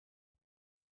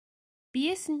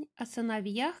Песнь о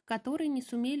сыновьях, которые не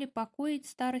сумели покоить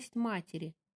старость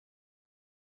матери.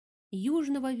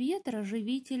 Южного ветра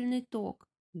живительный ток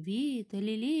веет,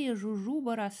 лелея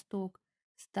жужуба росток.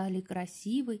 Стали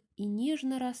красивы и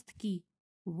нежно ростки,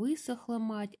 высохла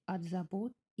мать от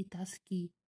забот и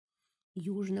тоски.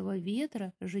 Южного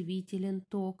ветра живителен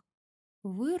ток,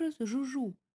 вырос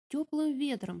жужу, теплым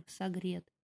ветром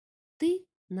согрет. Ты,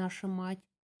 наша мать,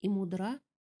 и мудра,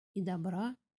 и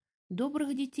добра,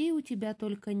 добрых детей у тебя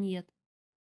только нет.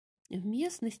 В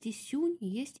местности Сюнь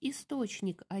есть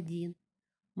источник один,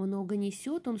 много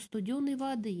несет он студеной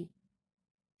воды.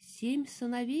 7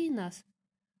 сыновей нас,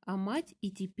 а мать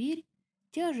и теперь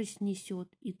тяжесть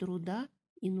несет и труда,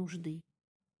 и нужды.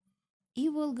 И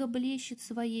Волга блещет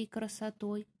своей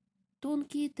красотой,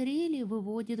 тонкие трели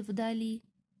выводит вдали.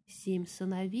 7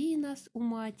 сыновей нас у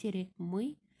матери,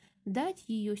 мы дать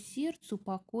ее сердцу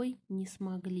покой не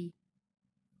смогли.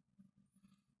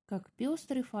 Как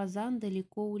пестрый фазан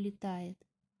далеко улетает.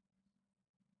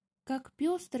 Как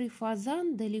пестрый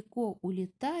фазан далеко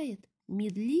улетает,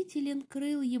 медлителен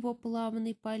крыл его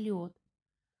плавный полет.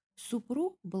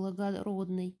 Супруг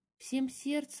благородный, всем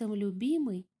сердцем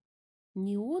любимый,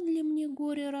 не он ли мне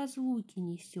горе разлуки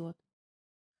несет?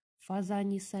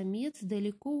 Фазаний самец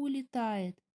далеко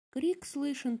улетает, крик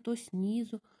слышен то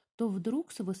снизу, то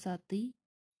вдруг с высоты.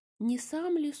 Не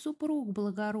сам ли супруг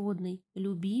благородный,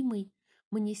 любимый,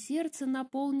 мне сердце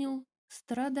наполнил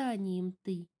страданием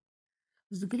ты?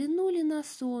 Взглянули на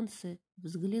солнце,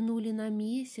 взглянули на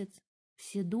месяц,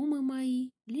 все думы мои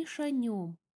лишь о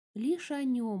нем, лишь о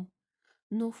нем.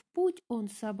 Но в путь он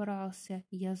собрался,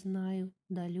 я знаю,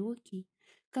 далекий.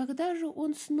 Когда же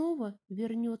он снова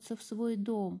вернется в свой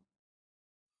дом?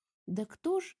 Да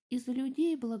кто ж из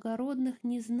людей благородных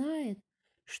не знает,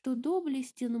 что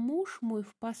доблестен муж мой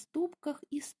в поступках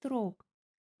и строг?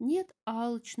 Нет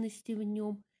алчности в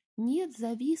нем, нет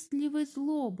завистливой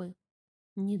злобы.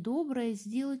 Недоброе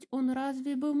сделать он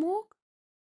разве бы мог?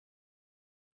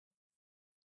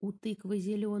 У тыквы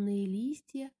зеленые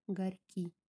листья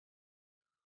горьки.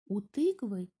 У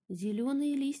тыквы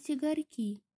зеленые листья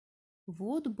горьки.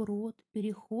 Вот брод,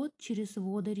 переход через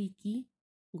воды реки.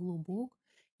 Глубок,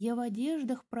 я в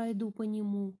одеждах пройду по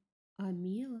нему, а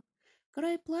мело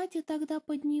край платья тогда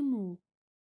подниму.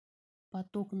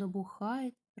 Поток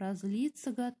набухает,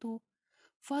 разлиться готов.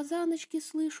 Фазаночки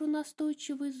слышу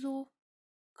настойчивый зов.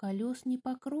 Колес не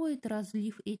покроет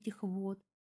разлив этих вод,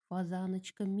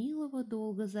 фазаночка милого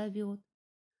долго зовет.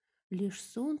 Лишь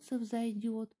солнце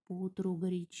взойдет поутру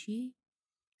горячей,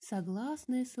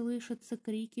 согласные слышатся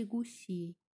крики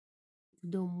гусей. В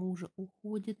дом мужа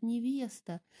уходит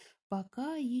невеста,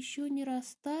 пока еще не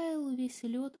растаял весь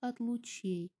лед от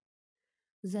лучей.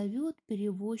 Зовет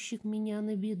перевозчик меня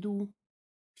на беду,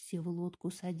 все в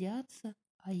лодку садятся,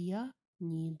 а я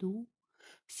не иду.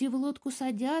 Все в лодку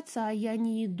садятся, а я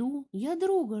не иду, я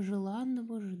друга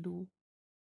желанного жду.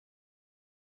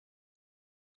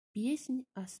 Песнь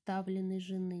оставленной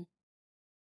жены.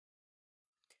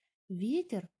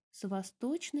 Ветер с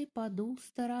восточной подул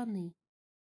стороны,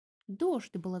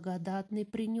 дождь благодатный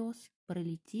принес,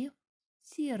 пролетев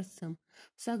сердцем,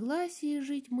 в согласии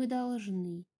жить мы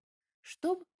должны,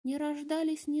 чтоб не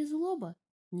рождались ни злоба,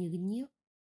 ни гнев.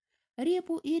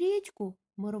 Репу и редьку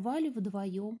мы рвали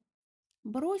вдвоем.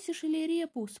 Бросишь ли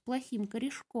репу с плохим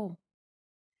корешком?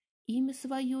 Имя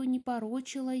свое не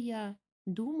порочила я,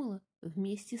 думала,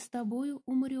 вместе с тобою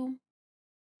умрем.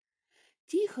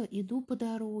 Тихо иду по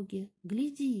дороге,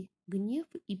 гляди, гнев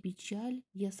и печаль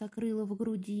я сокрыла в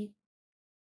груди.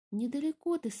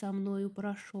 Недалеко ты со мною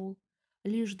прошел,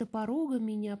 лишь до порога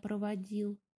меня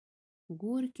проводил.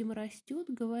 Горьким растет,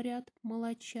 говорят,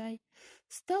 молочай,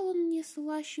 стал он мне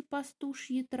слаще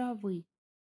пастушьей травы.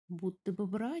 Будто бы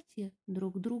братья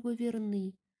друг друга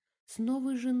верны, с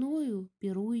новой женою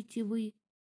пируете вы.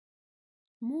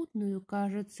 Мутную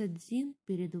кажется Дзин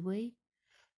перед Вэй,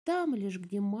 там лишь,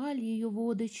 где маль ее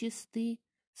воды чисты,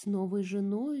 с новой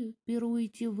женою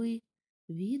пируете вы.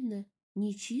 Видно,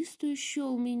 нечистую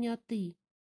счел меня ты.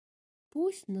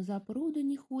 Пусть на запруду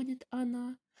не ходит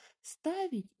она,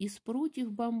 ставить из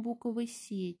прутьев бамбуковой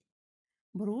сеть.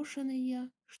 Брошенный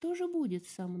я, что же будет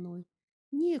со мной?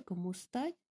 Некому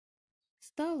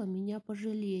стало меня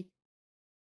пожалеть.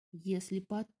 Если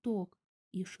поток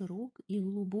и широк, и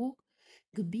глубок,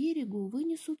 к берегу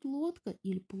вынесут лодка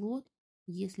или плот.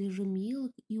 Если же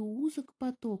мелок и узок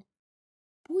поток,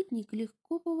 путник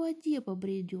легко по воде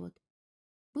побредет.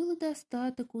 Было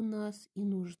достаток у нас и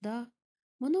нужда,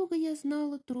 много я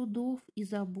знала трудов и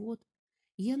забот.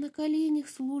 Я на коленях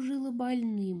служила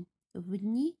больным в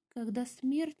дни, когда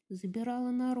смерть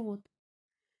забирала народ.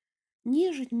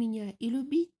 Нежить меня и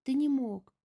любить ты не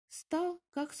мог, Стал,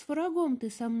 как с врагом ты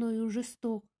со мною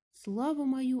жесток, славу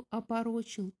мою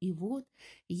опорочил, и вот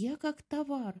я как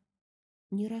товар,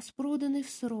 не распроданный в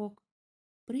срок.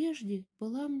 Прежде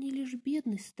была мне лишь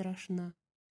бедность страшна,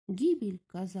 гибель,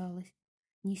 казалось,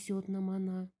 несет нам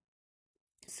она.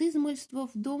 С измольства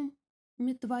в доме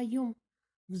твоем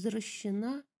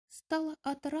возвращена стала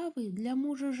отравой для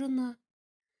мужа жена.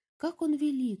 Как он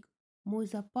велик, мой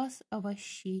запас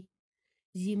овощей,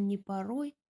 зимней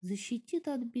порой защитит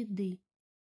от беды.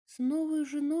 С новой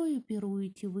женою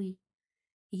пируете вы,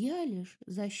 я лишь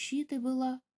защитой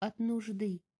была от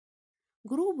нужды.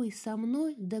 Грубый со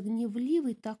мной, да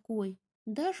гневливый такой,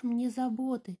 дашь мне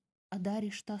заботы, а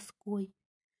даришь тоской.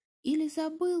 Или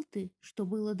забыл ты, что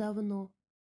было давно,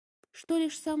 что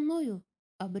лишь со мною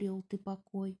обрел ты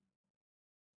покой.